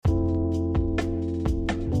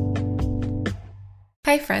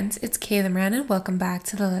Hi friends, it's Kay the Manana. Welcome back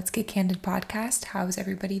to the Let's Get Candid podcast. How is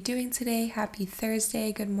everybody doing today? Happy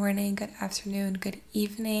Thursday, good morning, good afternoon, good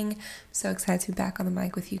evening. I'm so excited to be back on the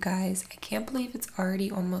mic with you guys. I can't believe it's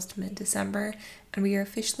already almost mid-December and we are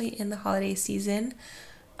officially in the holiday season.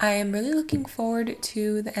 I am really looking forward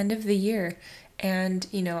to the end of the year and,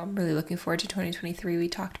 I'm really looking forward to 2023. We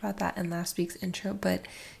talked about that in last week's intro, but,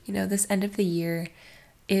 this end of the year,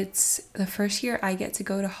 it's the first year I get to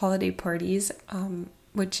go to holiday parties,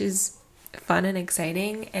 which is fun and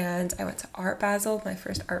exciting. And I went to Art Basel, my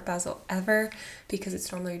first Art Basel ever, because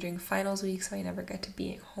it's normally during finals week, so I never get to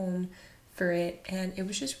be at home for it. And it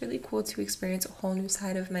was just really cool to experience a whole new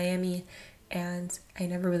side of Miami. And I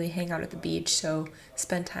never really hang out at the beach, so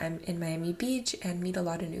spend time in Miami Beach and meet a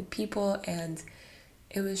lot of new people. And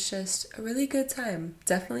it was just a really good time.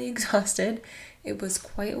 Definitely exhausted. It was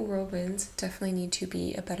quite a whirlwind. Definitely need to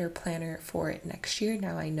be a better planner for it next year.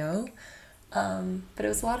 Now I know. But it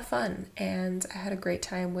was a lot of fun. And I had a great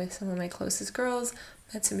time with some of my closest girls.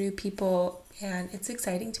 Met some new people. And it's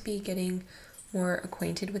exciting to be getting more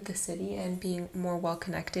acquainted with the city and being more well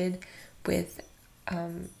connected with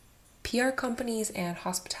PR companies and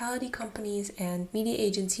hospitality companies and media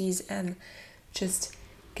agencies and just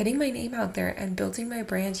getting my name out there and building my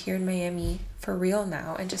brand here in Miami for real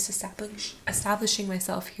now and just establishing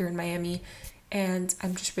myself here in Miami. And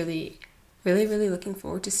I'm just really looking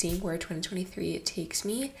forward to seeing where 2023 takes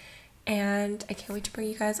me. And I can't wait to bring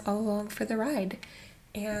you guys all along for the ride.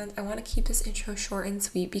 And I want to keep this intro short and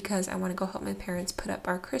sweet because I want to go help my parents put up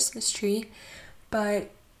our Christmas tree. But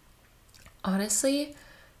honestly,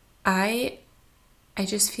 I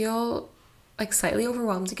just feel like slightly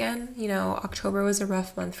overwhelmed again. October was a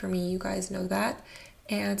rough month for me, you guys know that.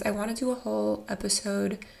 And I want to do a whole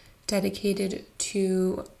episode dedicated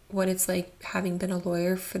to what it's like having been a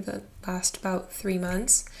lawyer for the last about 3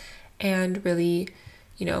 months and really,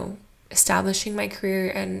 establishing my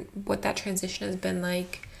career and what that transition has been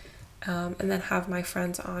like. And then have my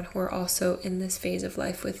friends on who are also in this phase of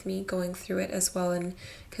life with me going through it as well. And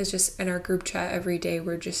because just in our group chat every day,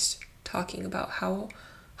 we're just talking about how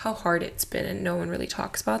hard it's been and no one really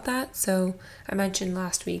talks about that. So I mentioned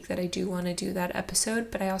last week that I do want to do that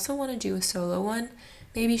episode, but I also want to do a solo one,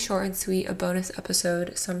 maybe short and sweet, a bonus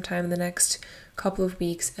episode sometime in the next couple of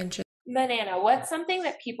weeks. And just Manana, what's something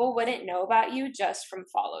that people wouldn't know about you just from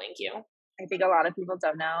following you? I think a lot of people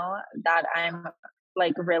don't know that I'm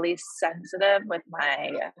like really sensitive with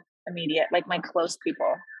my immediate, like my close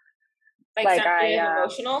people. Like sensitive,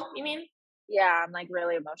 emotional, you mean? Yeah, I'm like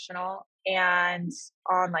really emotional. And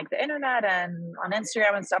on like the internet and on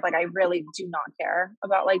Instagram and stuff, like I really do not care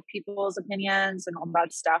about like people's opinions and all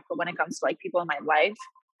that stuff. But when it comes to like people in my life,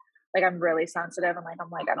 like I'm really sensitive and like I'm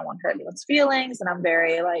like I don't want to hurt anyone's feelings, and I'm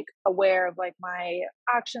very like aware of like my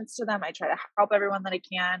actions to them. I try to help everyone that I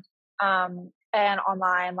can. And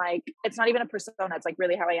online, like it's not even a persona, it's like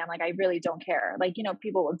really how I am. Like I really don't care. Like,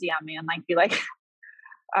 people will DM me and like be like,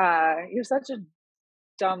 you're such a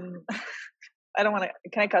dumb I don't want to,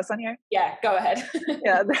 can I cuss on here? Yeah, go ahead.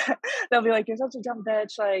 Yeah. They'll be like, you're such a dumb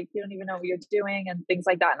bitch. Like, you don't even know what you're doing and things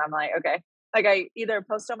like that. And I'm like, okay. Like I either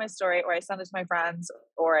post on my story or I send it to my friends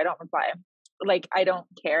or I don't reply. Like, I don't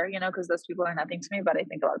care, because those people are nothing to me, but I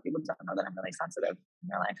think a lot of people don't know that I'm really sensitive in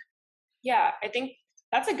their life. Yeah, I think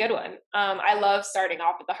that's a good one. I love starting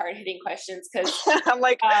off with the hard-hitting questions because I'm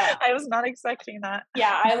like, I was not expecting that.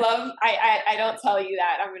 Yeah, I don't tell you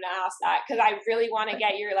that I'm going to ask that because I really want to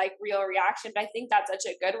get your like real reaction. But I think that's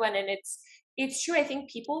such a good one, and it's true. I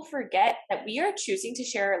think people forget that we are choosing to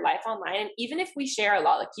share our life online, and even if we share a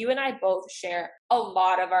lot, like you and I both share a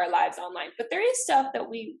lot of our lives online, but there is stuff that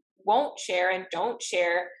we won't share and don't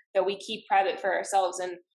share that we keep private for ourselves.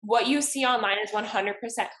 And what you see online is 100%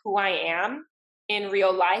 who I am in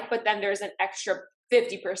real life, but then there's an extra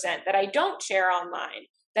 50% that I don't share online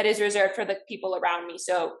that is reserved for the people around me.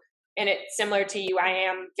 So, and it's similar to you, I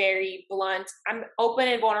am very blunt. I'm open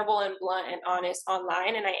and vulnerable and blunt and honest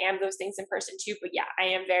online, and I am those things in person too. But yeah, I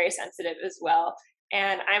am very sensitive as well,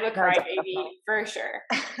 and I'm a crybaby for sure.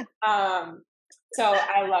 So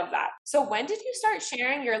I love that. So when did you start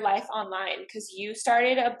sharing your life online? Because you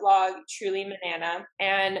started a blog, Truly Manana,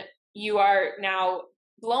 and you are now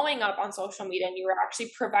blowing up on social media, and you are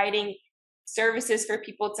actually providing services for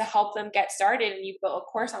people to help them get started. And you built a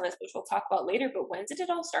course on this, which we'll talk about later. But when did it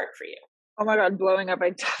all start for you? Oh my God, blowing up.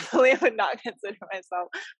 I definitely would not consider myself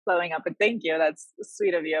blowing up, but thank you. That's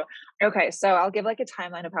sweet of you. Okay, so I'll give like a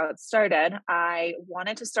timeline of how it started. I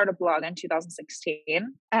wanted to start a blog in 2016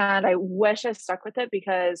 and I wish I stuck with it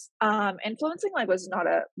because influencing like was not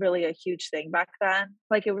really a huge thing back then.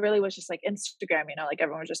 Like it really was just like Instagram, like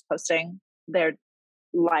everyone was just posting their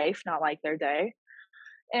life, not like their day.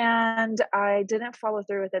 And I didn't follow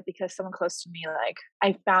through with it because someone close to me, like,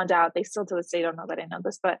 I found out, they still to this day don't know that I know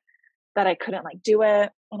this, but that I couldn't like do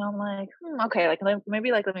it. And I'm like, okay, like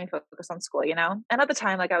maybe like let me focus on school, you know? And at the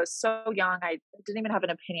time, like I was so young, I didn't even have an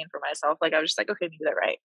opinion for myself. Like I was just like, okay, maybe they're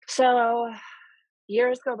right. So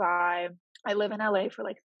years go by. I live in LA for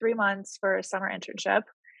like 3 months for a summer internship.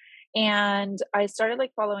 And I started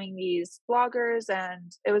like following these bloggers,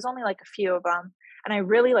 and it was only like a few of them. And I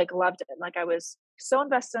really like loved it. Like I was so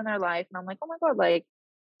invested in their life. And I'm like, oh my God, like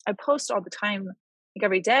I post all the time, like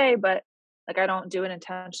every day, but like I don't do it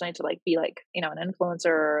intentionally to like be like, you know, an influencer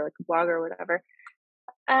or like a blogger or whatever.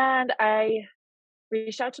 And I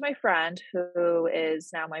reached out to my friend who is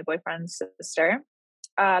now my boyfriend's sister.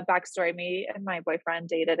 Backstory, me and my boyfriend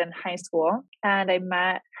dated in high school, and I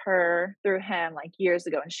met her through him like years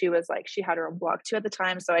ago. And she was like, she had her own blog too at the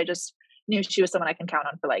time. So I just knew she was someone I can count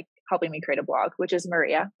on for like helping me create a blog, which is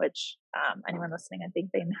Maria, which anyone listening, I think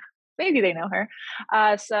they know, maybe they know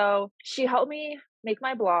her. So she helped me make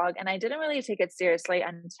my blog, and I didn't really take it seriously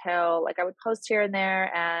until like I would post here and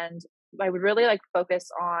there, and I would really like focus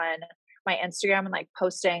on my Instagram and like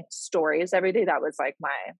posting stories every day. That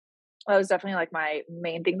was definitely like my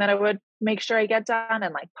main thing that I would make sure I get done,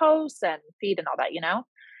 and like posts and feed and all that, you know,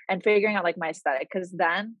 and figuring out like my aesthetic. Cause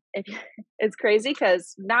then if it's crazy,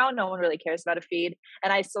 cause now no one really cares about a feed,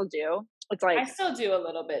 and I still do. It's like, I still do a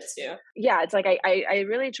little bit too. yeah, it's like I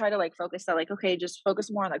really try to like focus that, like, okay, just focus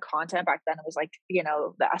more on the content. Back then it was like, you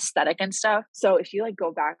know, the aesthetic and stuff. So if you like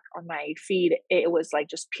go back on my feed, it was like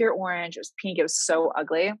just pure orange, it was pink, it was so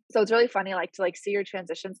ugly. So it's really funny like to like see your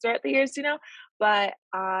transitions throughout the years, you know. But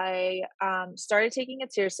I started taking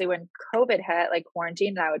it seriously when COVID hit, like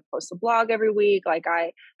quarantine, and I would post a blog every week. Like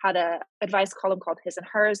I had a advice column called His and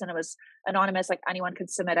Hers, and it was anonymous, like anyone could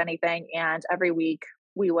submit anything, and every week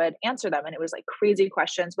we would answer them, and it was like crazy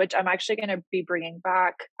questions, which I'm actually going to be bringing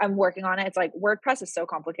back. I'm working on it. It's like WordPress is so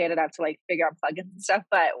complicated. I have to like figure out plugins and stuff,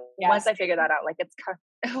 but once I figure that out, like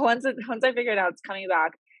once I figure it out, it's coming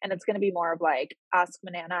back, and it's going to be more of like Ask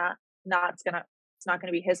Manana. It's not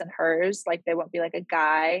going to be His and Hers. Like they won't be like a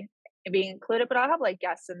guy being included, but I'll have like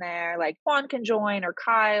guests in there, like Juan can join, or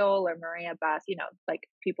Kyle, or Maria, Beth, you know, like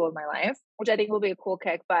people in my life, which I think will be a cool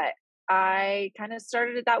kick. But I kind of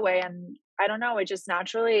started it that way, and I don't know, it just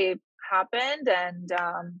naturally happened, and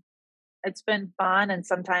it's been fun. And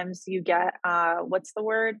sometimes you get what's the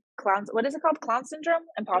word? Clowns. What is it called? Clown syndrome?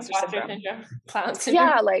 Imposter syndrome. Clown syndrome.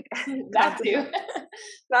 Yeah, like that too.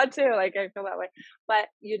 That too. Like I feel that way. But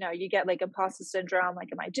you know, you get like imposter syndrome. Like,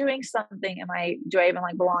 am I doing something? Do I even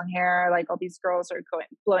like belong here? Like all these girls are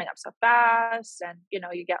blowing up so fast, and you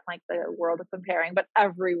know, you get like the world of comparing. But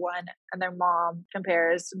everyone and their mom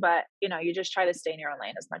compares. But you know, you just try to stay in your own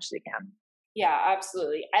lane as much as you can. Yeah,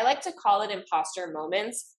 absolutely. I like to call it imposter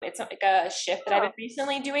moments. It's like a shift that I've been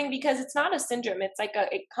recently doing, because it's not a syndrome. It's like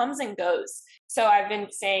it comes and goes. So I've been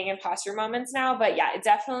saying imposter moments now, but yeah,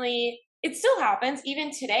 it still happens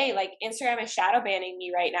even today. Like Instagram is shadow banning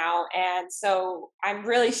me right now. And so I'm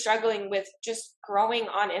really struggling with just growing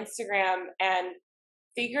on Instagram and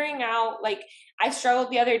figuring out, like, I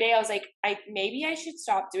struggled the other day. I was like, maybe I should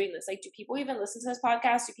stop doing this. Like, do people even listen to this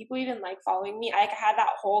podcast? Do people even like following me? I had that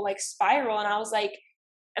whole like spiral, and I was like,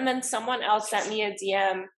 and then someone else sent me a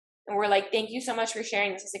DM and we're like, thank you so much for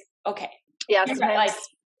sharing this. I was like, okay. Yeah. Like,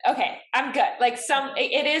 okay, I'm good. Like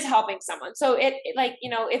it is helping someone. So it like, you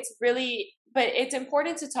know, it's really, but it's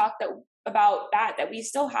important to talk about that we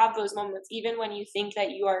still have those moments, even when you think that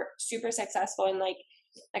you are super successful. And like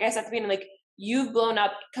I said at the beginning, like, you've blown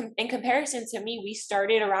up in comparison to me. We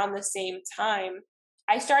started around the same time.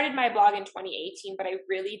 I started my blog in 2018, but I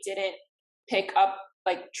really didn't pick up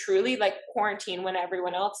like truly like quarantine when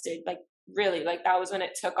everyone else did. Like really, like that was when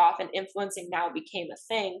it took off, and influencing now became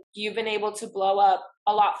a thing. You've been able to blow up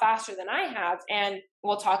a lot faster than I have, and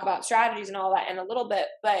we'll talk about strategies and all that in a little bit,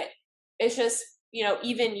 but it's just, you know,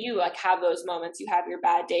 even you like have those moments. You have your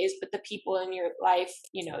bad days, but the people in your life,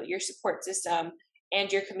 you know, your support system and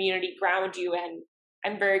your community ground you. And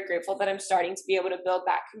I'm very grateful that I'm starting to be able to build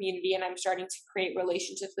that community, and I'm starting to create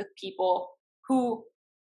relationships with people who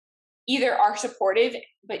either are supportive,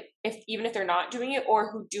 but even if they're not doing it, or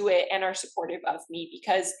who do it and are supportive of me.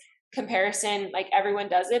 Because comparison, like everyone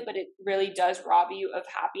does it, but it really does rob you of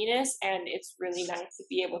happiness. And it's really nice to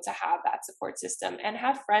be able to have that support system and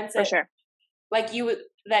have friends that, like you,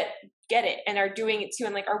 that get it and are doing it too,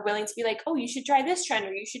 and like are willing to be like, oh, you should try this trend,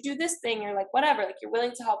 or you should do this thing, or like whatever, like you're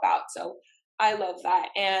willing to help out. So I love that.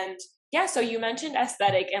 And yeah, so you mentioned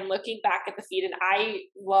aesthetic and looking back at the feed, and I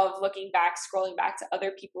love looking back, scrolling back to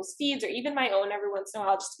other people's feeds, or even my own every once in a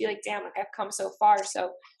while, just to be like, damn, like I've come so far.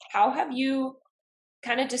 So how have you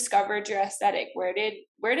kind of discovered your aesthetic? Where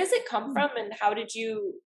does it come from, and how did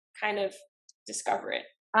you kind of discover it?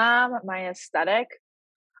 My aesthetic,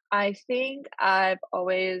 I think I've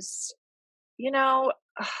always, you know,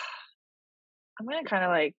 I'm gonna kind of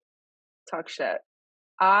like talk shit.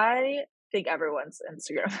 I think everyone's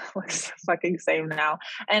Instagram looks the fucking same now.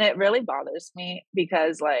 And it really bothers me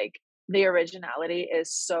because like the originality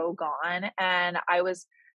is so gone. And I was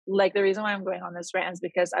like, the reason why I'm going on this rant is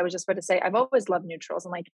because I was just about to say, I've always loved neutrals.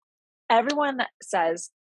 And like everyone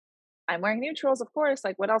says, I'm wearing neutrals, of course.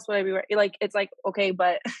 Like, what else would I be wearing? Like, it's like, okay,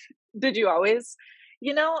 but did you always,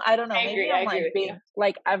 I don't know. Maybe I I'm agree like with being you.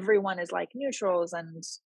 like, everyone is like neutrals and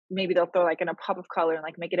maybe they'll throw like in a pop of color and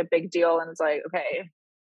like make it a big deal. And it's like, okay,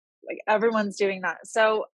 like everyone's doing that.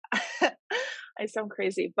 So I sound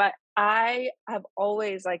crazy, but I have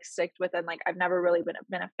always like sticked with it. Like I've never really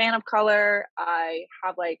been a fan of color. I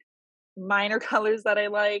have like minor colors that I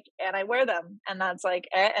like and I wear them and that's like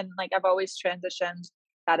it. And like I've always transitioned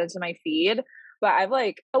that into my feed. But I've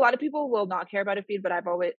like a lot of people will not care about a feed, but I've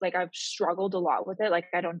always like I've struggled a lot with it. Like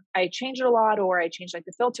I change it a lot or I change like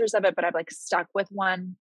the filters of it, but I've like stuck with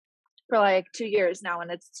one for like 2 years now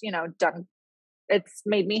and it's, done. It's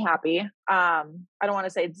made me happy. I don't want to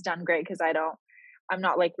say it's done great because I'm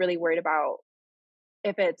not like really worried about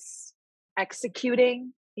if it's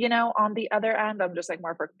executing, on the other end. I'm just like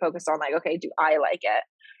more focused on like, okay, do I like it?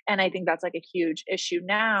 And I think that's like a huge issue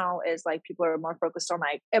now is like people are more focused on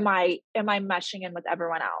like, am I meshing in with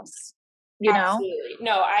everyone else? Absolutely.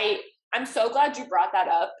 No, I'm so glad you brought that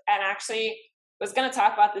up, and actually was going to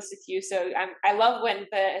talk about this with you. So I love when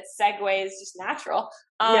the segue is just natural.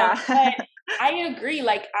 Yeah. But I agree.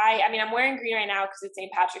 Like I mean, I'm wearing green right now because it's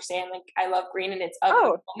St. Patrick's Day, and like I love green and it's of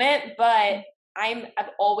the moment. But I've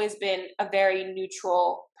always been a very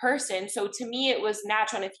neutral person. So to me, it was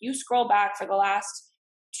natural. And if you scroll back for the last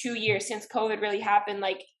 2 years since COVID really happened,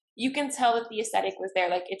 like you can tell that the aesthetic was there.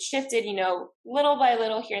 Like it shifted, little by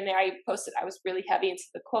little here and there. I was really heavy into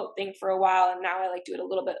the quote thing for a while, and now I like do it a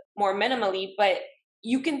little bit more minimally, but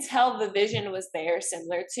you can tell the vision was there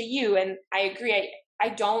similar to you. And I agree. I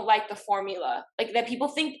don't like the formula, like that people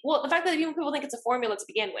think, well, the fact that people think it's a formula to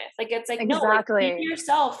begin with, like, it's like, no, like be Exactly.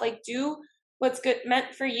 yourself, like do what's good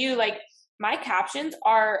meant for you. Like my captions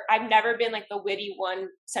I've never been like the witty one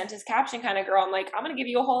sentence caption kind of girl. I'm like, I'm going to give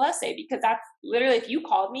you a whole essay because that's literally, if you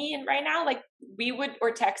called me and right now, like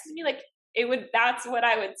or texted me, like that's what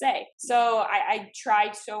I would say. So I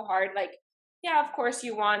tried so hard. Like, yeah, of course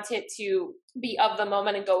you want it to be of the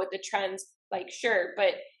moment and go with the trends, like, sure.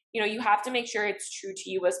 But you have to make sure it's true to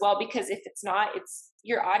you as well, because if it's not,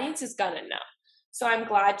 your audience is gonna know. So I'm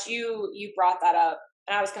glad you brought that up.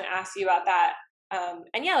 And I was going to ask you about that.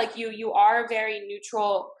 And yeah, like you are a very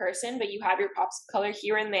neutral person, but you have your pops of color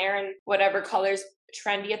here and there and whatever color's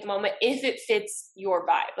trendy at the moment, if it fits your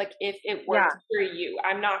vibe, like if it works for you.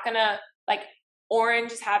 I'm not gonna, like,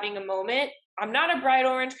 orange is having a moment. I'm not a bright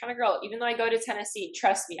orange kind of girl. Even though I go to Tennessee,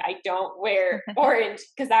 trust me, I don't wear orange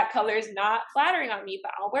because that color is not flattering on me,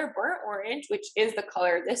 but I'll wear burnt orange, which is the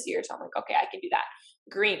color this year. So I'm like, okay, I can do that.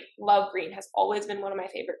 Green, love green, has always been one of my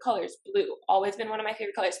favorite colors. Blue, always been one of my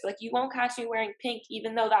favorite colors. But like, you won't catch me wearing pink,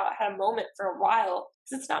 even though that had a moment for a while,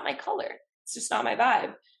 because it's not my color. It's just not my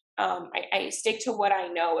vibe. I stick to what I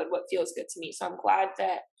know and what feels good to me. So I'm glad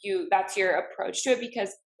that that's your approach to it,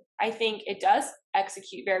 because I think it does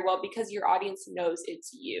execute very well because your audience knows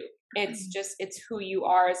it's you. It's who you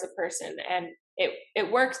are as a person, and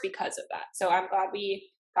it works because of that. So I'm glad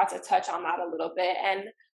we got to touch on that a little bit. And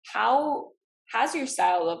how has your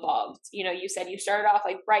style evolved? You said you started off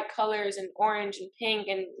like bright colors and orange and pink,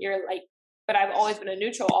 and you're like, but I've always been a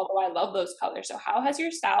neutral, although I love those colors. So how has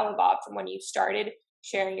your style evolved from when you started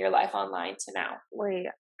sharing your life online to now? Wait,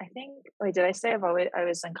 did I say I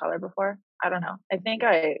was in color before? I don't know. I think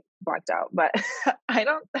I blacked out, but I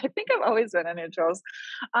think I've always been in neutrals.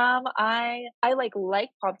 I like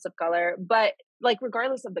pops of color, but like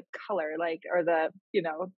regardless of the color, like, or the,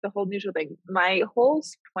 the whole neutral thing, my whole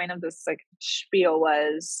point of this like spiel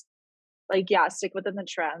was like, yeah, stick within the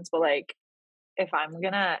trends, but like,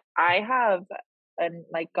 I have, and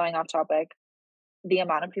like going off topic, the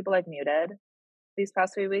amount of people I've muted these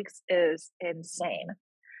past few weeks is insane.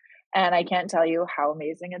 And I can't tell you how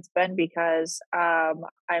amazing it's been because I'm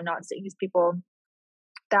not seeing these people.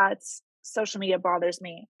 That's social media bothers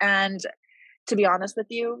me. And to be honest with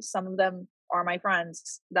you, some of them are my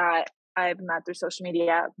friends that I've met through social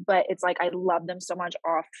media, but it's like I love them so much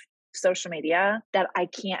off social media that I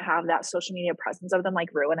can't have that social media presence of them like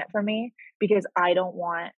ruin it for me, because I don't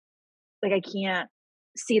want, like, I can't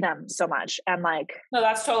see them so much. And like, no,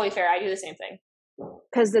 that's totally fair. I do the same thing.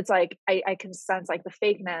 Cause it's like, I can sense like the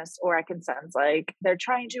fakeness, or I can sense like they're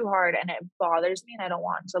trying too hard, and it bothers me, and I don't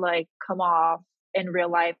want to like come off in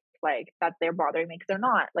real life like that they're bothering me, because they're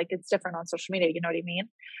not. Like, it's different on social media, you know what I mean?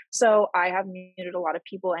 So I have muted a lot of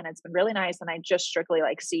people, and it's been really nice, and I just strictly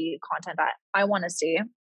like see content that I want to see.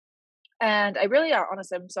 And I really,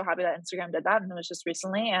 honestly, I'm so happy that Instagram did that, and it was just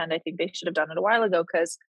recently, and I think they should have done it a while ago,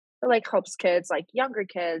 because it like helps kids, like younger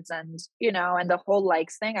kids, and and the whole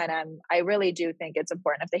likes thing. And I really do think it's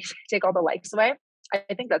important if they take all the likes away.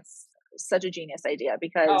 I think that's such a genius idea, Oh,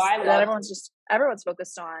 because I then love everyone's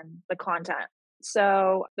focused on the content.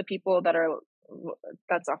 So the people that are,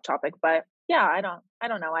 that's off topic, but yeah, I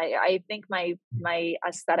don't know. I think my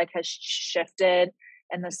aesthetic has shifted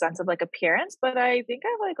in the sense of like appearance, but I think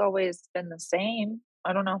I've like always been the same.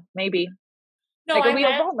 I don't know, maybe No, like I we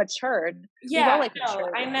have meant all matured. We've all yeah, like no,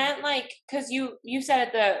 matured. I meant like because you said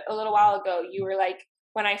it a little while ago. You were like,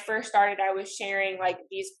 when I first started, I was sharing like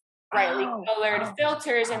these brightly Oh, colored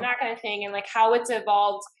filters and that kind of thing, and like how it's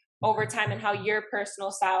evolved over time and how your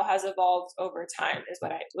personal style has evolved over time is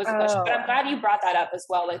what I was the question. But I'm oh, glad you brought that up as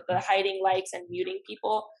well, like the hiding likes and muting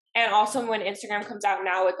people. And also when Instagram comes out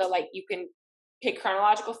now with the like you can pick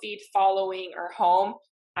chronological feed, following, or home.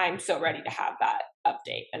 I'm so ready to have that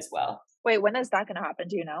update as well. wait, when is that going to happen?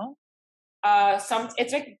 Do you know? Some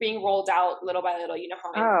it's like being rolled out little by little. You know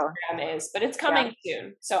how Oh, Instagram is, but it's yeah, coming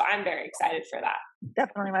soon. So I'm very excited for that.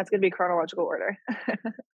 definitely. That's going to be chronological order.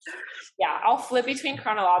 Yeah, I'll flip between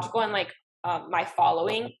chronological and like my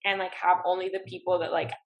following, and like have only the people that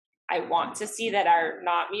like I want to see that are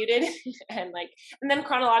not muted, and then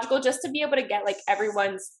chronological, just to be able to get like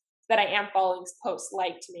everyone's that I am following's post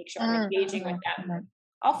like to make sure I'm engaging with them. Mhm.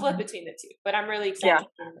 I'll flip between the two, but I'm really Yeah.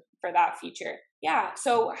 excited for that feature. Yeah.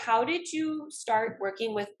 So how did you start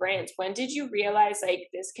working with brands? When did you realize like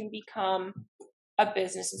this can become a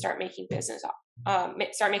business and start making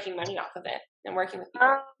money off of it and working with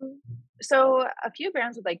people? So a few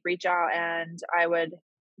brands would like reach out, and I would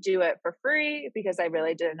do it for free, because I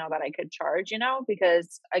really didn't know that I could charge,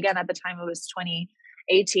 because again, at the time it was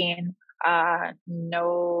 2018.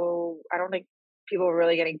 No, I don't think people were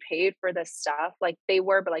really getting paid for this stuff. Like they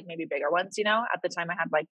were, but like maybe bigger ones, at the time I had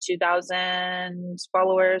like 2,000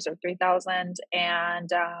 followers or 3,000, and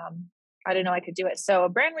I didn't know I could do it. So a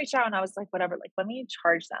brand reached out, and I was like, whatever, like, let me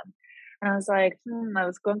charge them. And I was like, I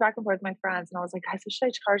was going back and forth with my friends, and I was like, guys, should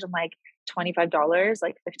I charge them like $25,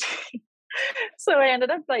 like 50? So I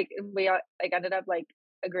ended up like, ended up like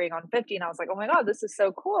agreeing on 50. And I was like, oh my God, this is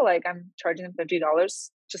so cool. Like I'm charging them $50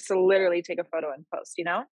 just to literally take a photo and post.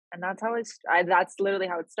 And that's how that's literally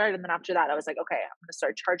how it started. And then after that, I was like, okay, I'm going to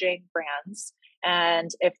start charging brands.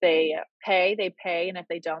 And if they pay, they pay. And if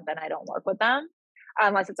they don't, then I don't work with them,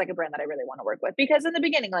 unless it's like a brand that I really want to work with. Because in the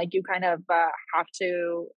beginning, like you kind of have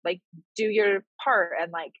to like do your part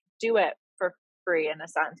and like do it for free in a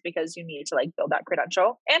sense, because you need to like build that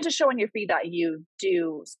credential and to show in your feed that you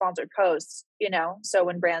do sponsored posts. So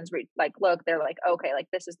when brands look, they're like, okay, like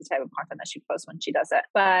this is the type of content that she posts when she does it.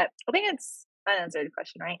 But I think I answered the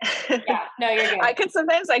question, right? Yeah, no, you're good. I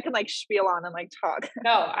can like spiel on and like talk.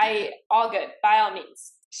 No, all good. By all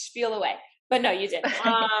means, spiel away. But no, you did.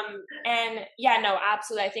 And yeah, no,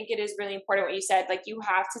 absolutely. I think it is really important what you said. Like you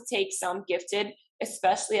have to take some gifted,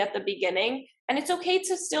 especially at the beginning. And it's okay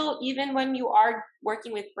to still, even when you are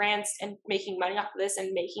working with brands and making money off of this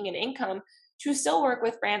and making an income, to still work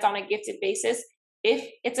with brands on a gifted basis if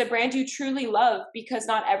it's a brand you truly love, because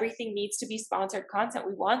not everything needs to be sponsored content.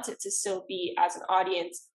 We want it to still be, as an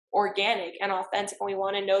audience, organic and authentic. And we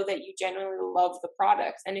want to know that you genuinely love the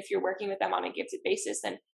product. And if you're working with them on a gifted basis,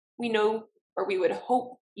 then we know, or we would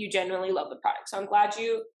hope, you genuinely love the product. So I'm glad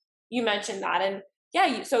you mentioned that. And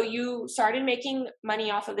yeah, so you started making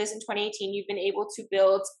money off of this in 2018. You've been able to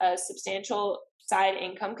build a substantial side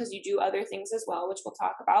income because you do other things as well, which we'll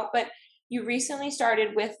talk about. But you recently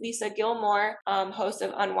started with Lisa Gilmore, host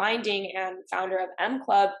of Unwinding and founder of M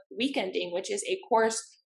Club Weekending, which is a course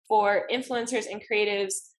for influencers and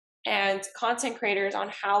creatives and content creators on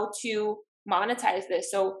how to monetize this.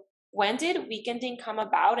 So when did Weekending come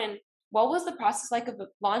about, and what was the process like of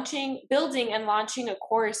building and launching a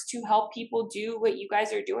course to help people do what you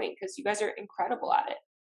guys are doing? Because you guys are incredible at it.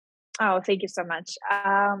 Oh, thank you so much.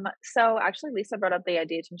 So actually Lisa brought up the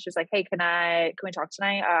idea to me. She was like, hey, can we talk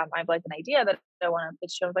tonight? I have like an idea that I want to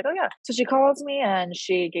pitch to. I was like, oh yeah. So she calls me and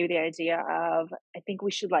she gave the idea of, I think we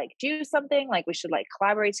should like do something, like we should like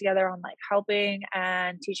collaborate together on like helping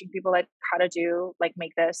and teaching people like how to do, like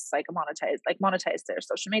make this like monetize their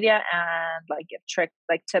social media and like give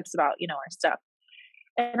tips about, our stuff.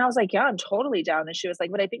 And I was like, yeah, I'm totally down. And she was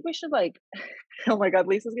like, but I think we should like, oh my God,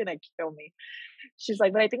 Lisa's gonna kill me. She's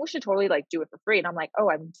like, but I think we should totally like do it for free. And I'm like, oh,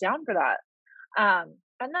 I'm down for that. And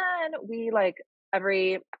then we like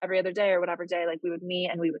every other day or whatever day, like we would meet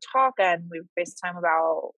and we would talk and we would FaceTime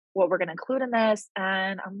about what we're gonna include in this.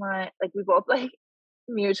 And I'm like we both like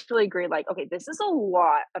mutually agreed, like, okay, this is a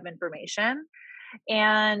lot of information.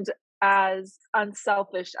 And as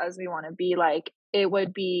unselfish as we want to be, like it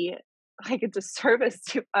would be like a disservice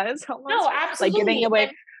to us almost, No, like giving absolutely. away.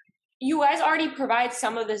 And you guys already provide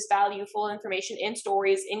some of this valuable information in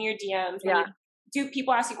stories, in your DMs, when you Yeah, do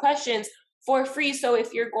people ask you questions for free. So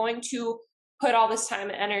if you're going to put all this time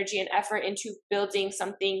and energy and effort into building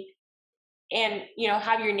something and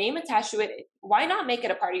have your name attached to it, why not make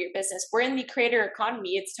it a part of your business? We're in the creator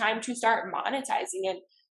economy. It's time to start monetizing. And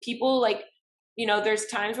people like, there's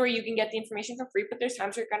times where you can get the information for free, but there's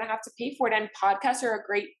times you're going to have to pay for it. And podcasts are a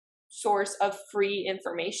great source of free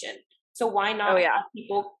information. So why oh not yeah, have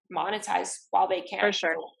people monetize while they for can?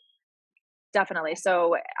 sure. So, Definitely.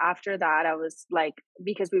 So after that, I was like,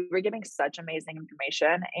 because we were giving such amazing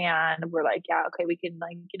information, and we're like, yeah, okay, we can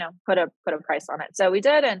like, put a price on it. So we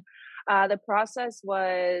did, and the process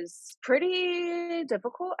was pretty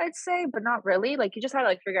difficult, I'd say, but not really. Like you just had to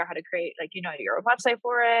like figure out how to create like your website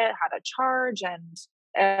for it, how to charge,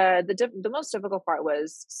 and the most difficult part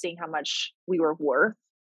was seeing how much we were worth.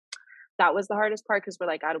 That was the hardest part because we're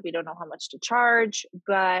like, we don't know how much to charge,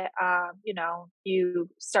 but you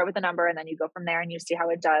start with a number and then you go from there and you see how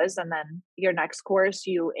it does, and then your next course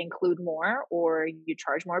you include more or you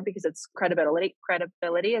charge more because it's credibility.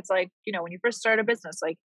 Credibility. It's like when you first start a business,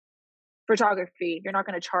 like photography, you're not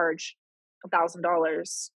going to charge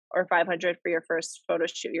 $1,000 or 500 for your first photo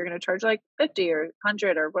shoot. You're going to charge like 50 or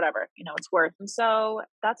 100 or whatever it's worth. And so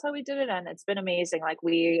that's how we did it, and it's been amazing. Like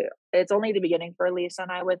it's only the beginning for Lisa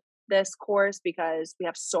and I with this course because we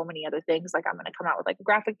have so many other things. Like I'm going to come out with like a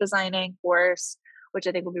graphic designing course, which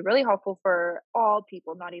I think will be really helpful for all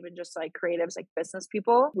people, not even just like creatives, like business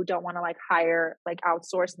people who don't want to like hire, like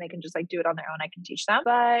outsource, and they can just like do it on their own. I can teach them.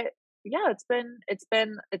 But yeah, it's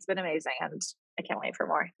been amazing, and I can't wait for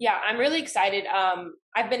more. yeah, I'm really excited.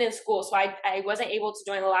 I've been in school, so I wasn't able to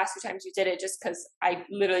join the last 2 times you did it just because I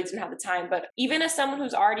literally didn't have the time. But even as someone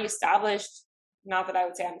who's already established, not that I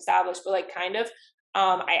would say I'm established, but like kind of,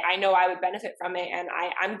 I know I would benefit from it, and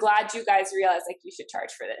I'm glad you guys realize like you should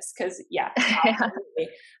charge for this because yeah,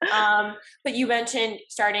 absolutely. But you mentioned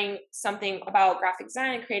starting something about graphic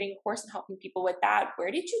design and creating a course and helping people with that. Where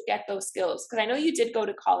did you get those skills? Because I know you did go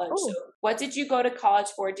to college. Oh, So what did you go to college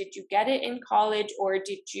for? Did you get it in college, or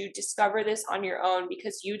did you discover this on your own?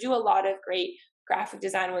 Because you do a lot of great graphic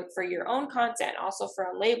design work for your own content, also for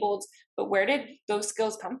Unlabeled. But where did those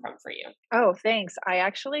skills come from for you? oh, thanks. I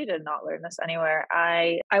actually did not learn this anywhere.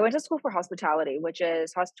 I went to school for hospitality,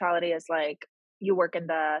 hospitality is like you work in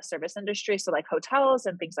the service industry, so like hotels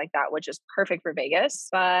and things like that, which is perfect for Vegas.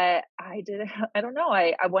 But I didn't. I don't know.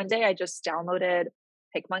 I one day I just downloaded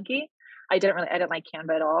PicMonkey. I didn't like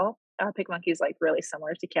Canva at all. PicMonkey is like really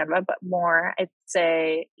similar to Canva, but more, I'd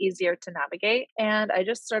say, easier to navigate. And I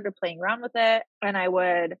just started playing around with it. And I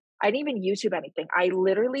didn't even YouTube anything. I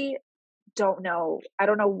literally don't know. I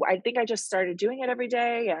don't know. I think I just started doing it every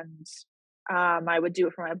day, and I would do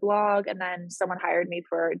it for my blog, and then someone hired me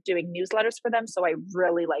for doing newsletters for them. So I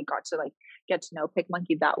really like got to like get to know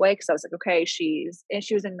PicMonkey that way because I was like, okay, she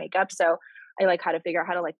was in makeup, so I like how to figure out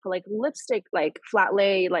how to like put like lipstick, like flat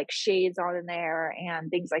lay, like shades on in there and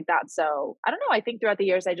things like that. So I don't know. I think throughout the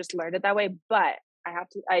years I just learned it that way, but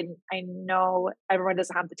I know everyone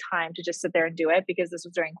doesn't have the time to just sit there and do it because this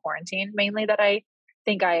was during quarantine mainly that I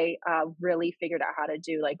think I really figured out how to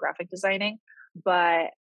do like graphic designing. But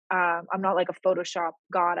I'm not like a Photoshop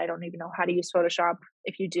god. I don't even know how to use Photoshop.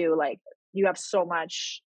 If you do, like you have so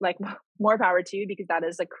much like more power to you because that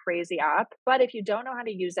is a crazy app. But if you don't know how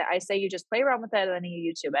to use it, I say you just play around with it and then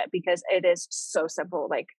you YouTube it because it is so simple.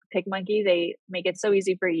 Like PicMonkey, they make it so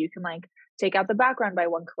easy for you. You can like take out the background by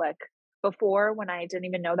one click. Before, when I didn't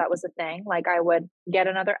even know that was a thing, like I would get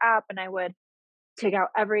another app and I would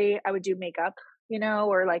I would do makeup,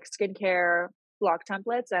 or like skincare block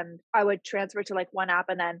templates, and I would transfer to like one app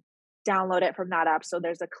and then download it from that app. So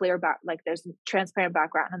there's a clear there's transparent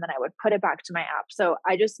background, and then I would put it back to my app. So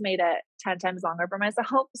I just made it 10 times longer for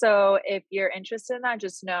myself. So if you're interested in that,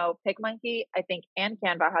 just know PicMonkey, I think, and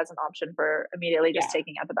Canva has an option for immediately just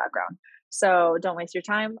taking out the background. So don't waste your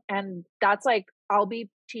time. And that's like, I'll be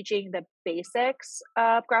teaching the basics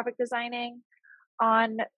of graphic designing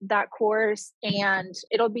on that course, and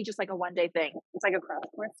it'll be just like a 1-day thing. It's like a crash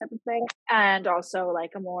course type of thing. And also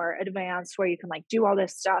like a more advanced where you can like do all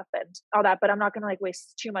this stuff and all that. But I'm not going to like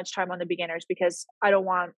waste too much time on the beginners because I don't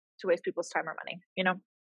want to waste people's time or money, you know?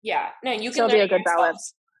 Yeah. No, and you So can it'll learn be a it good yourself.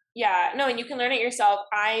 balance. Yeah. No, and you can learn it yourself.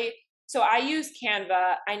 So I use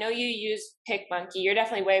Canva. I know you use PicMonkey. You're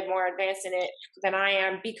definitely way more advanced in it than I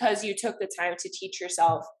am because you took the time to teach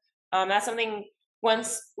yourself. That's something,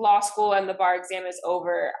 once law school and the bar exam is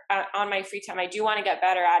over, on my free time, I do want to get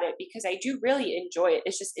better at it because I do really enjoy it.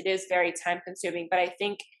 It's just, it is very time consuming, but I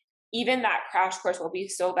think even that crash course will be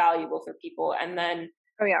so valuable for people. And then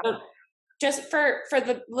Oh yeah. just for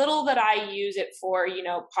the little that I use it for, you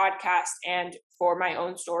know, podcast and for my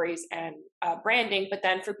own stories and branding, but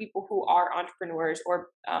then for people who are entrepreneurs or,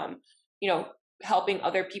 you know, helping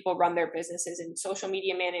other people run their businesses and social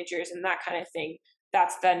media managers and that kind of thing,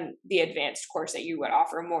 that's then the advanced course that you would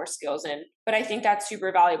offer more skills in. But I think that's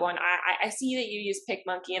super valuable. And I see that you use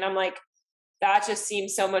PicMonkey and I'm like, that just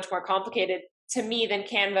seems so much more complicated to me than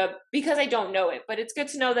Canva because I don't know it, but it's good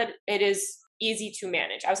to know that it is easy to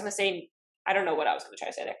manage. I was going to say, I don't know what I was going to try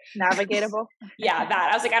to say there. Navigatable. Yeah, that.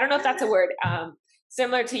 I was like, I don't know if that's a word.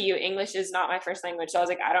 Similar to you, English is not my first language. So I was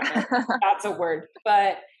like, I don't know if that's a word.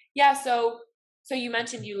 But yeah, so you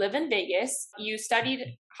mentioned you live in Vegas. You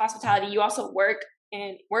studied hospitality. You also worked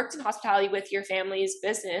in hospitality with your family's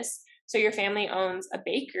business. So your family owns a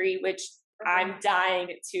bakery, which I'm dying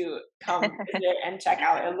to come visit and check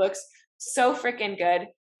out. It looks so freaking good.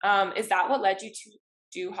 Is that what led you to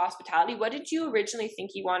do hospitality? What did you originally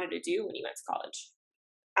think you wanted to do when you went to college?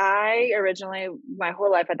 I originally, my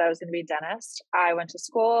whole life, I thought I was going to be a dentist. I went to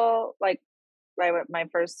school, like my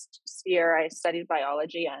first year, I studied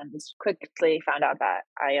biology and quickly found out that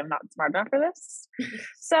I am not smart enough for this.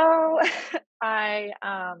 So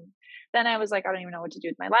then I was like, I don't even know what to do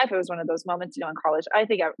with my life. It was one of those moments, you know, in college. I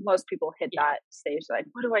think most people hit that stage, like,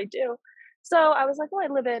 what do I do? So I was like, well,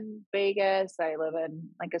 I live in Vegas. I live in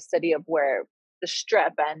like a city of where the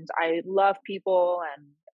strip, and I love people, and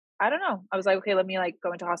I don't know. I was like, okay, let me like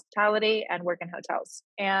go into hospitality and work in hotels.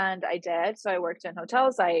 And I did. So I worked in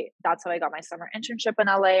hotels. That's how I got my summer internship in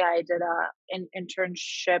LA. I did an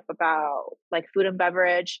internship about like food and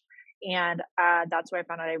beverage. And that's where I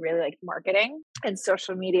found out I really liked marketing and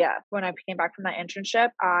social media. When I came back from that internship,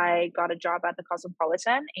 I got a job at the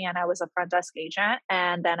Cosmopolitan and I was a front desk agent.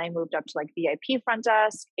 And then I moved up to like VIP front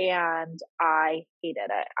desk and I hated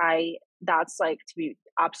it. That's like, to be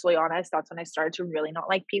absolutely honest, that's when I started to really not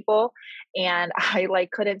like people. And I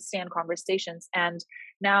like couldn't stand conversations. And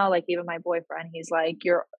now like even my boyfriend, he's like,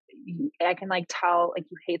 I can like tell like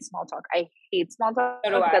you hate small talk. I hate small talk.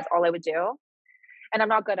 That's all I would do. And I'm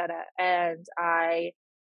not good at it. And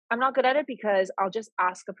I'm not good at it because I'll just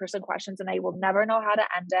ask a person questions and I will never know how to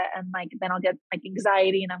end it. And like, then I'll get like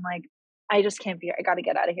anxiety and I'm like, I just can't be here. I got to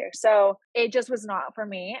get out of here. So it just was not for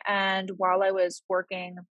me. And while I was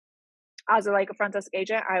working as a front desk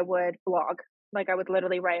agent, I would blog. Like I would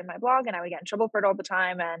literally write in my blog and I would get in trouble for it all the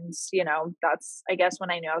time. And, you know, that's, I guess when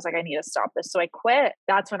I knew, I was like, I need to stop this. So I quit.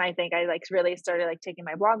 That's when I think I like really started like taking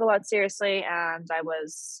my blog a lot seriously. And I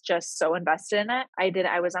was just so invested in it.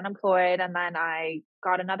 I was unemployed and then I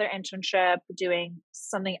got another internship doing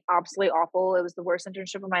something absolutely awful. It was the worst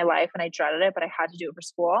internship of my life and I dreaded it, but I had to do it for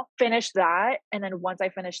school. Finished that. And then once I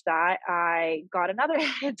finished that, I got another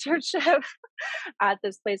internship at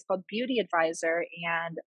this place called Beauty Advisor.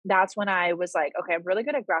 And that's when I was like, okay, I'm really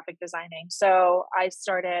good at graphic designing. So I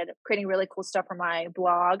started creating really cool stuff for my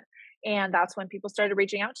blog. And that's when people started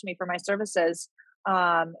reaching out to me for my services.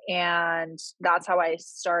 And that's how I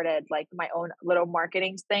started like my own little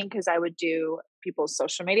marketing thing. Cause I would do people's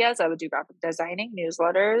social medias. I would do graphic designing,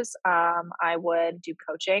 newsletters. I would do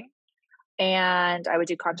coaching and I would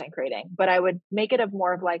do content creating, but I would make it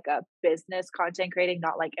more of like a business content creating,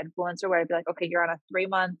 not like influencer where I'd be like, okay, you're on a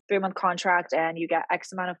 3-month contract and you get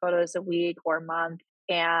X amount of photos a week or a month.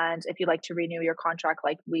 And if you'd like to renew your contract,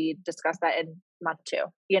 like we discussed that in month 2,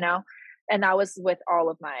 you know? And that was with all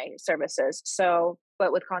of my services. So,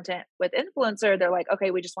 but with content, with influencer, they're like, okay,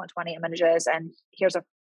 we just want 20 images and here's a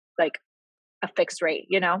fixed rate,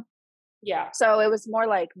 you know? Yeah. So it was more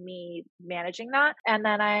like me managing that. And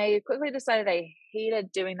then I quickly decided I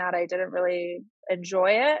hated doing that. I didn't really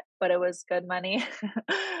enjoy it, but it was good money.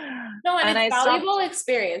 No, and it's valuable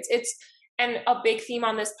experience. And a big theme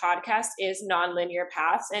on this podcast is nonlinear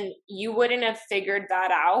paths. And you wouldn't have figured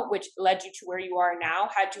that out, which led you to where you are now,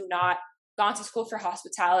 had you not gone to school for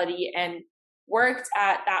hospitality and worked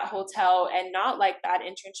at that hotel and not like that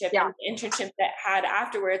internship and the internship that had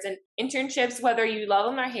afterwards. And internships, whether you love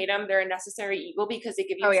them or hate them, they're a necessary evil because they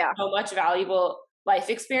give you so much valuable life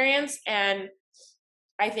experience. And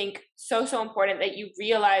I think so important that you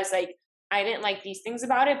realize like, I didn't like these things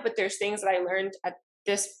about it, but there's things that I learned at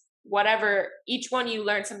this, whatever, each one you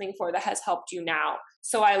learn something for that has helped you now.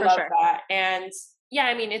 So I For love sure. that. And yeah,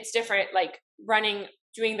 I mean, it's different, like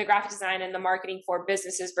doing the graphic design and the marketing for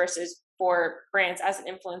businesses versus for brands as an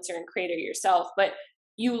influencer and creator yourself. But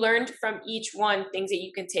you learned from each one things that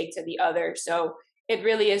you can take to the other. So it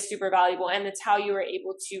really is super valuable. And it's how you were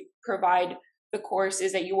able to provide the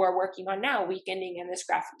courses that you are working on now, weekending and this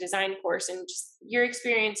graphic design course. And just your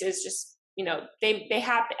experience is just, they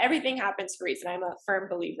happen, everything happens for a reason. I'm a firm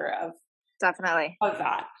believer Definitely. of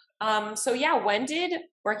that. So yeah, when did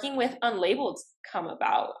working with Unlabeled come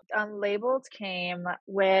about? Unlabeled came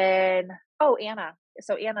when, Anna.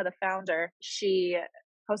 So Anna, the founder, she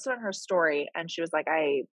posted on her story and she was like,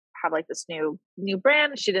 I have like this new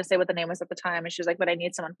brand. She didn't say what the name was at the time. And she was like, but I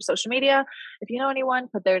need someone for social media. If you know anyone,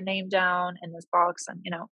 put their name down in this box.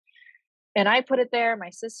 And I put it there.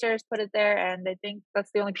 My sisters put it there. And I think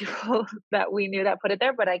that's the only people that we knew that put it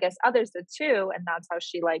there. But I guess others did too. And that's how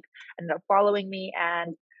she like ended up following me.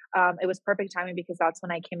 And it was perfect timing because that's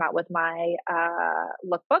when I came out with my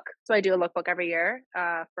lookbook. So I do a lookbook every year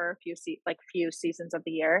for a few seasons of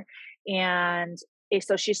the year. And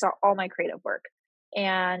so she saw all my creative work.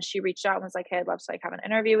 And she reached out and was like, hey, I'd love to like have an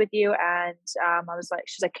interview with you. And I was like,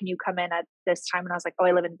 she's like, can you come in at this time? And I was like, oh,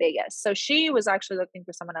 I live in Vegas. So she was actually looking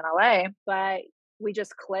for someone in LA, but we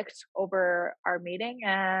just clicked over our meeting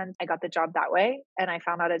and I got the job that way. And I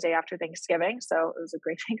found out a day after Thanksgiving. So it was a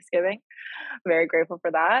great Thanksgiving. Very grateful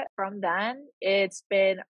for that. From then, it's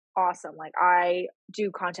been awesome. Like I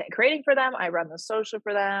do content creating for them. I run the social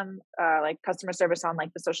for them, like customer service on like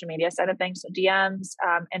the social media side of things. So DMs,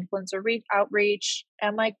 influencer outreach,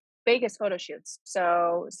 and like Vegas photo shoots.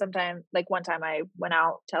 So sometimes, like one time I went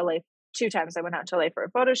out to LA, 2 times I went out to LA for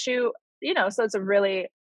a photo shoot, so it's a really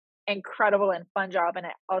incredible and fun job. And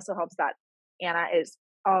it also helps that Anna is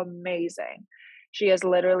amazing. She is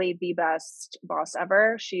literally the best boss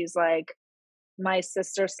ever. She's like my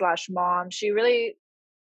sister slash mom.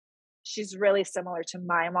 She's really similar to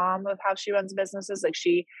my mom of how she runs businesses. Like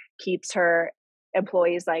she keeps her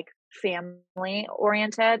employees like family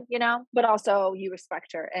oriented, but also you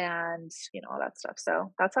respect her and all that stuff.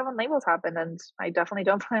 So that's how Unlabeled happened. And I definitely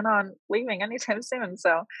don't plan on leaving anytime soon.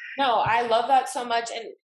 So No, I love that so much. And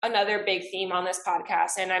another big theme on this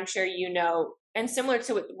podcast, and I'm sure and similar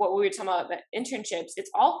to what we were talking about internships, it's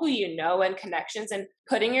all who you know and connections and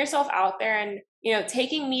putting yourself out there and,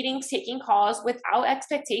 taking meetings, taking calls without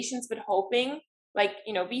expectations, but hoping like,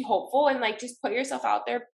 be hopeful and like just put yourself out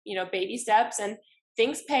there, baby steps and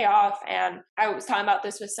things pay off. And I was talking about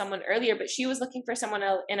this with someone earlier, but she was looking for someone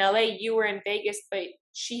in LA. You were in Vegas, but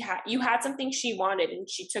you had something she wanted and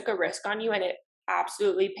she took a risk on you and it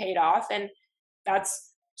absolutely paid off. And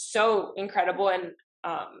that's so incredible. And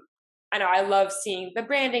I know I love seeing the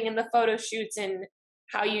branding and the photo shoots and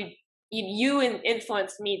how you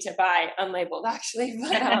influenced me to buy Unlabeled actually.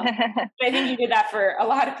 But I think you did that for a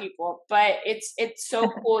lot of people. But it's so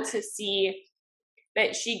cool to see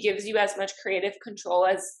that she gives you as much creative control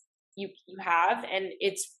as you have. And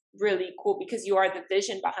it's really cool because you are the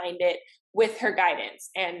vision behind it with her guidance.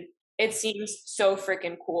 And it seems so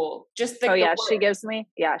freaking cool. Just she gives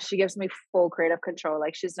me full creative control.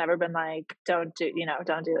 Like she's never been like, don't do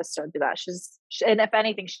this, don't do that. And if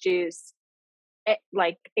anything, she's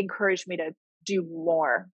like encouraged me to do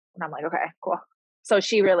more. And I'm like, okay, cool. So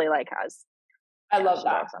she really like has. I love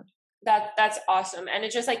that. Awesome. That's awesome. And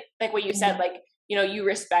it's just like what you said, like, you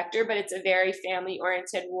respect her, but it's a very family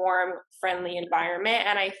oriented, warm, friendly environment.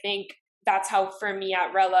 And I think that's how for me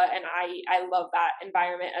at Rella, and I love that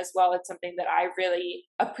environment as well. It's something that I really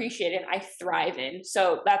appreciate and I thrive in.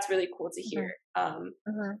 So that's really cool to hear.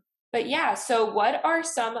 But yeah, so what are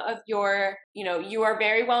some of your, you are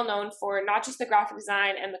very well known for not just the graphic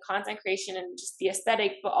design and the content creation and just the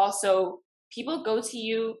aesthetic, but also people go to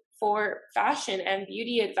you for fashion and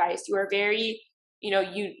beauty advice. You are very,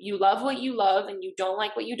 you love what you love and you don't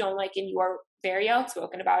like what you don't like, and you are very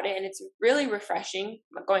outspoken about it. And it's really refreshing,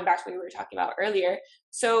 going back to what we were talking about earlier.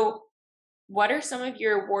 So what are some of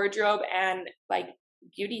your wardrobe and like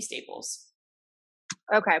beauty staples?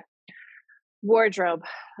 Okay. Wardrobe.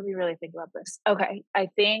 Let me really think about this. Okay. I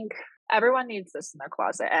think everyone needs this in their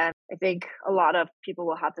closet. And I think a lot of people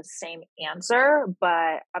will have the same answer,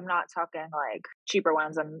 but I'm not talking like cheaper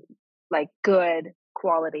ones and like good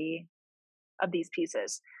quality of these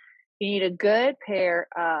pieces. You need a good pair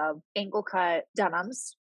of ankle cut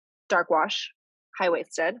denims, dark wash, high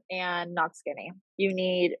waisted, and not skinny. You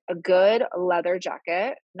need a good leather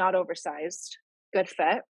jacket, not oversized, good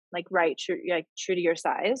fit. like true to your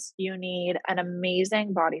size. You need an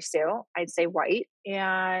amazing bodysuit. I'd say white,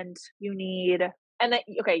 and you need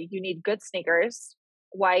good sneakers.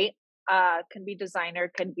 White, can be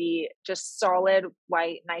designer, can be just solid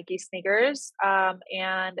white Nike sneakers.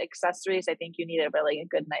 And accessories. I think you need a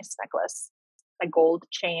good, nice necklace, a gold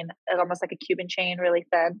chain, almost like a Cuban chain, really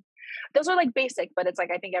thin. Those are like basic, but it's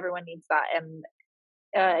like I think everyone needs that, and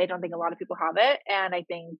I don't think a lot of people have it. And I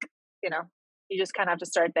think you know you just kind of have to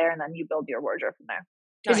start there, and then you build your wardrobe from there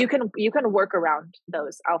because Nice. you can work around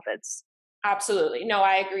those outfits. Absolutely. No,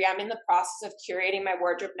 I agree. I'm in the process of curating my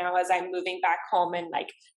wardrobe now as I'm moving back home and like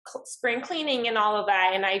spring cleaning and all of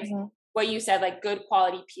that. And what you said, like good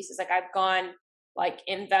quality pieces, like I've gone like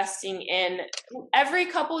investing in every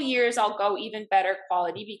couple years, I'll go even better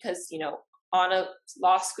quality because, on a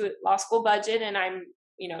law school budget and I'm,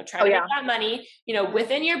 trying to make that money,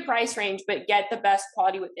 within your price range, but get the best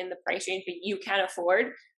quality within the price range that you can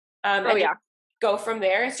afford. Go from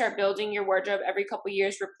there and start building your wardrobe every couple of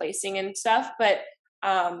years, replacing and stuff. But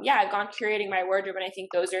I've gone curating my wardrobe, and I think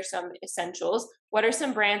those are some essentials. What are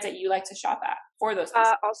some brands that you like to shop at for those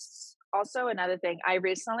pieces? Also another thing, I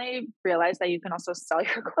recently realized that you can also sell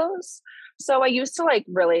your clothes. So I used to like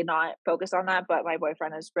really not focus on that, but my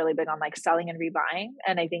boyfriend is really big on like selling and rebuying,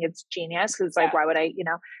 and I think it's genius because like why would I,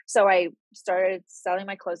 So I started selling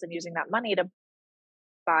my clothes and using that money to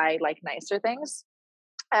buy like nicer things.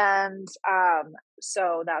 And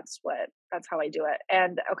so that's how I do it.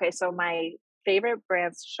 And okay, so my favorite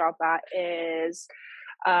brands to shop at is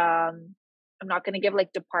I'm not going to give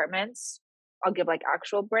like departments, I'll give like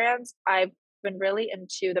actual brands. I've been really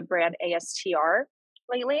into the brand ASTR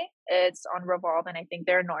lately. It's on Revolve, and I think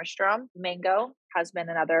they're Nordstrom. Mango has been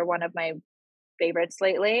another one of my favorites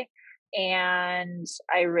lately, and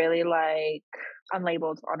I really like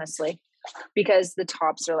Unlabeled, honestly, because the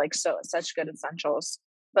tops are like such good essentials.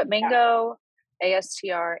 But Mango,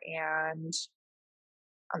 ASTR, and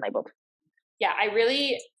Unlabeled. Yeah,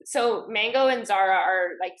 so Mango and Zara are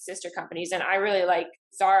like sister companies, and I really like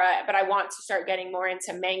Zara, but I want to start getting more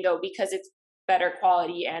into Mango because it's better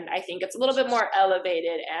quality and I think it's a little bit more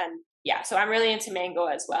elevated. And so I'm really into Mango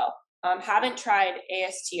as well. Haven't tried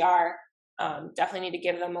ASTR. Definitely need to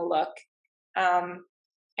give them a look.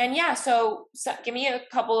 So give me a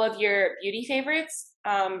couple of your beauty favorites,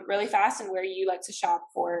 really fast, and where you like to shop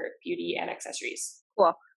for beauty and accessories.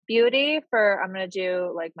 Cool. Beauty I'm going to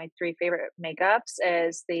do like my 3 favorite makeups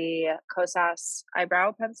is the Kosas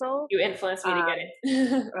eyebrow pencil. You influenced me to get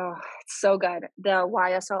it. Oh, it's so good. The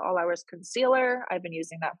YSL All Hours concealer. I've been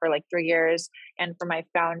using that for like 3 years. And for my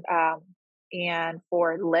and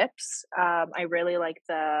for lips, I really like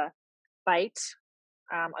the Bite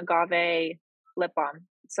Agave lip balm.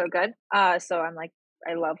 It's so good. So I'm like,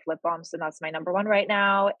 I love lip balms, so that's my number 1 right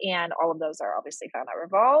now. And all of those are obviously found at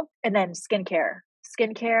Revolve. And then skincare. Do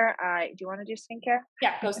you want to do skincare?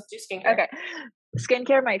 Yeah, go do skincare. Okay.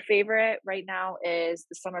 Skincare, my favorite right now is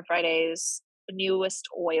the Summer Fridays newest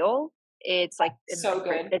oil. It's like so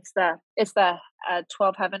good. It's the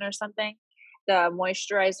 12 Heaven or something. The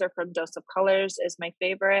moisturizer from Dose of Colors is my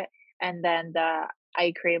favorite, and then the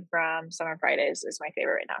eye cream from Summer Fridays is my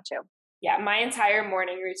favorite right now too. Yeah, my entire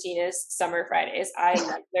morning routine is Summer Fridays. I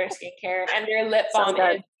love their skincare, and their lip balm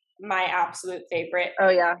is my absolute favorite. Oh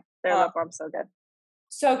yeah, their lip balm's so good.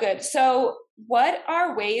 So good. So what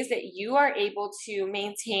are ways that you are able to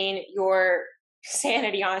maintain your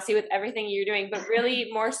sanity, honestly, with everything you're doing, but really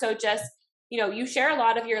more so just, you share a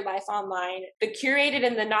lot of your life online, the curated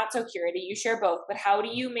and the not so curated, you share both, but how do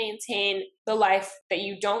you maintain the life that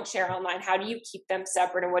you don't share online? How do you keep them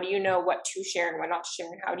separate? And what do you know what to share and what not to share?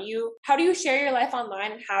 And how do you share your life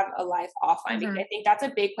online and have a life offline? Because I think that's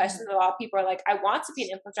a big question that a lot of people are like, I want to be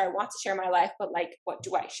an influencer, I want to share my life, but like, what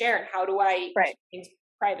do I share? And how do I keep things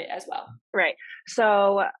private as well? Right.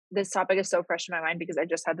 So this topic is so fresh in my mind because I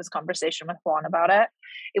just had this conversation with Juan about it.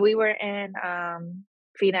 We were in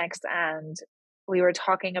Phoenix, and we were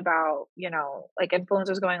talking about, like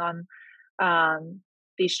influencers going on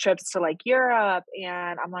these trips to like Europe.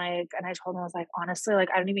 And I'm like, and I told him, I was like, honestly, like,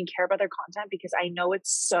 I don't even care about their content because I know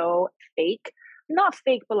it's so fake. Not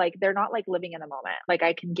fake, but like, they're not like living in the moment. Like,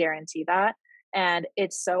 I can guarantee that. And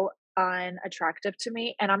it's so unattractive to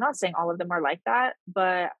me. And I'm not saying all of them are like that,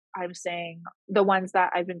 but I'm saying the ones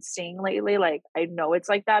that I've been seeing lately, like, I know it's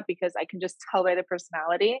like that because I can just tell by the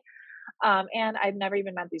personality. And I've never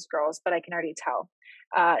even met these girls, but I can already tell.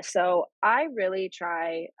 So I really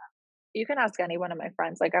try, you can ask any one of my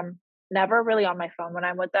friends, like, I'm never really on my phone when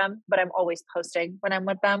I'm with them, but I'm always posting when I'm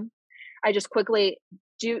with them. I just quickly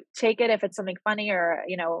do take it if it's something funny or,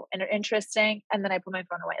 and interesting. And then I put my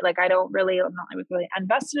phone away. Like, I'm not really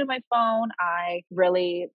invested in my phone. I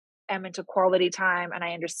really am into quality time, and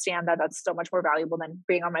I understand that that's so much more valuable than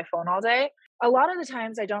being on my phone all day. A lot of the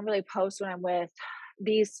times I don't really post when I'm with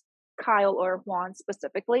these Kyle or Juan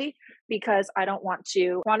specifically, because I don't want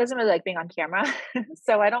to. Juan doesn't really like being on camera.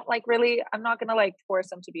 So I don't like really, I'm not going to like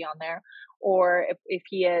force him to be on there. Or if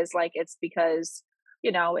he is, like, it's because,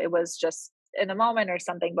 it was just in a moment or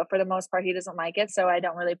something. But for the most part, he doesn't like it. So I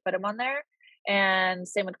don't really put him on there. And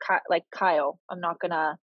same with Kyle. I'm not going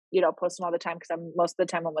to, post him all the time, because most of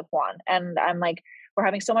the time I'm with Juan. And I'm like, we're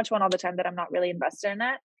having so much fun all the time that I'm not really invested in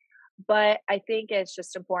it. But I think it's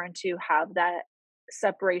just important to have that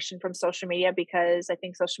separation from social media, because I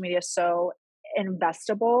think social media is so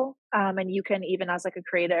investable. And you can, even as like a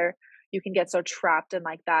creator, you can get so trapped in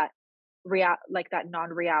like that that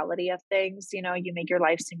non-reality of things. You make your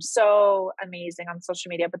life seem so amazing on social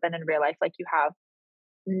media, but then in real life, like, you have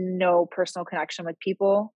no personal connection with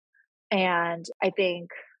people. And I think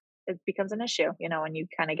it becomes an issue, and you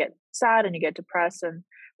kind of get sad and you get depressed, and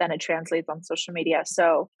then it translates on social media.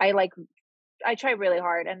 So I try really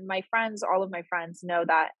hard, and all of my friends know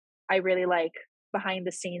that I really like behind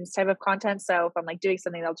the scenes type of content. So if I'm like doing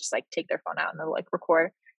something, they'll just like take their phone out and they'll like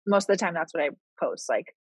record. Most of the time, that's what I post,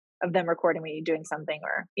 like, of them recording me doing something,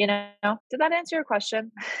 or, did that answer your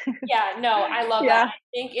question? Yeah, no, I love Yeah. that. I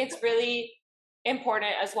think it's really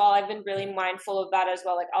important as well. I've been really mindful of that as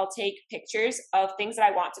well. Like, I'll take pictures of things that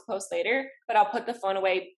I want to post later, but I'll put the phone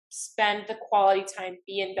away, spend the quality time,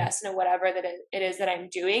 be invested in whatever that it is that I'm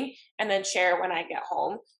doing, and then share when I get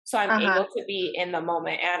home. So I'm able to be in the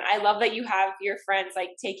moment. And I love that you have your friends like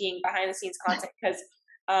taking behind the scenes content, because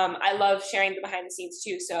I love sharing the behind the scenes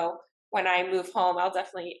too. So when I move home, I'll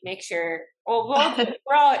definitely make sure,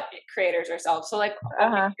 we're all creators ourselves. So like, I'll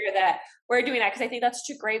make sure that we're doing that, because I think that's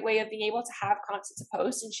such a great way of being able to have content to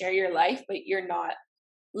post and share your life, but you're not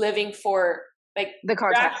living for like the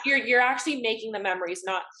content. You're actually making the memories,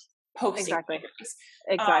 not posting. Exactly. Memories.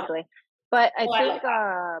 Exactly. But I think,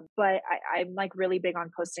 like I'm like really big on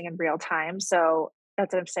posting in real time. So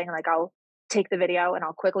that's what I'm saying. Like, I'll take the video and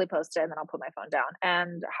I'll quickly post it, and then I'll put my phone down.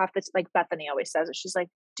 And like Bethany always says it. She's like,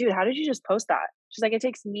 dude, how did you just post that? She's like, it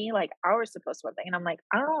takes me like hours to post one thing. And I'm like,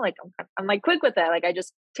 I don't know. Like, I'm like quick with it. Like, I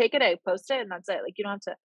just take it, I post it, and that's it. Like, you don't have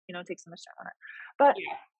to, take so much time on it. But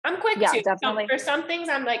yeah, I'm quick too. Definitely. For some things,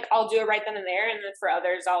 I'm like, I'll do it right then and there. And then for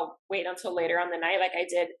others, I'll wait until later on the night. Like I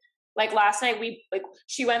did. Like last night,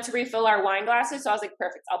 she went to refill our wine glasses. So I was like,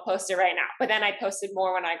 perfect, I'll post it right now. But then I posted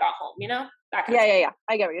more when I got home, that kind of thing. Yeah.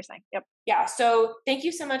 I get what you're saying. Yep. Yeah. So thank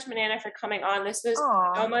you so much, Manana, for coming on. This was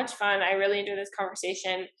so much fun. I really enjoyed this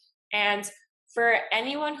conversation. And for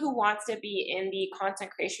anyone who wants to be in the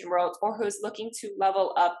content creation world, or who's looking to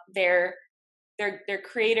level up their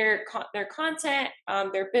content,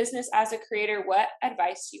 their business as a creator, what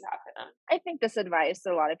advice do you have for them? I think this advice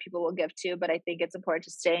a lot of people will give too, but I think it's important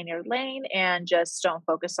to stay in your lane and just don't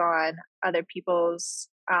focus on other people's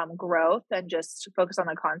growth, and just focus on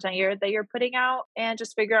the content that you're putting out, and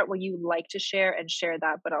just figure out what you like to share and share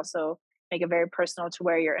that, but also make it very personal to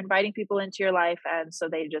where you're inviting people into your life. And so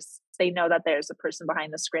they know that there's a person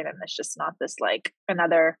behind the screen, and it's just not this like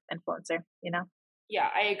another influencer, Yeah,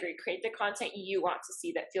 I agree. Create the content you want to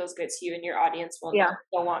see that feels good to you, and your audience will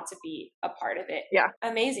want to be a part of it. Yeah.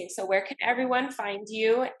 Amazing. So where can everyone find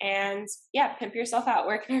you? And pimp yourself out.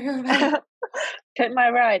 Where can everyone find you? Pimp my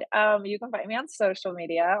ride. You can find me on social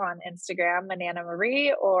media, on Instagram, Manana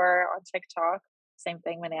Marie, or on TikTok, same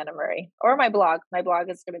thing, Manana Marie, or my blog. My blog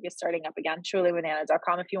is going to be starting up again,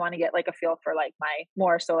 trulymanana.com, if you want to get like a feel for like my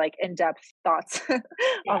more so like in-depth thoughts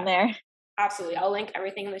on there. Absolutely. I'll link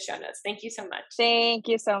everything in the show notes. Thank you so much. Thank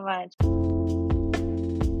you so much.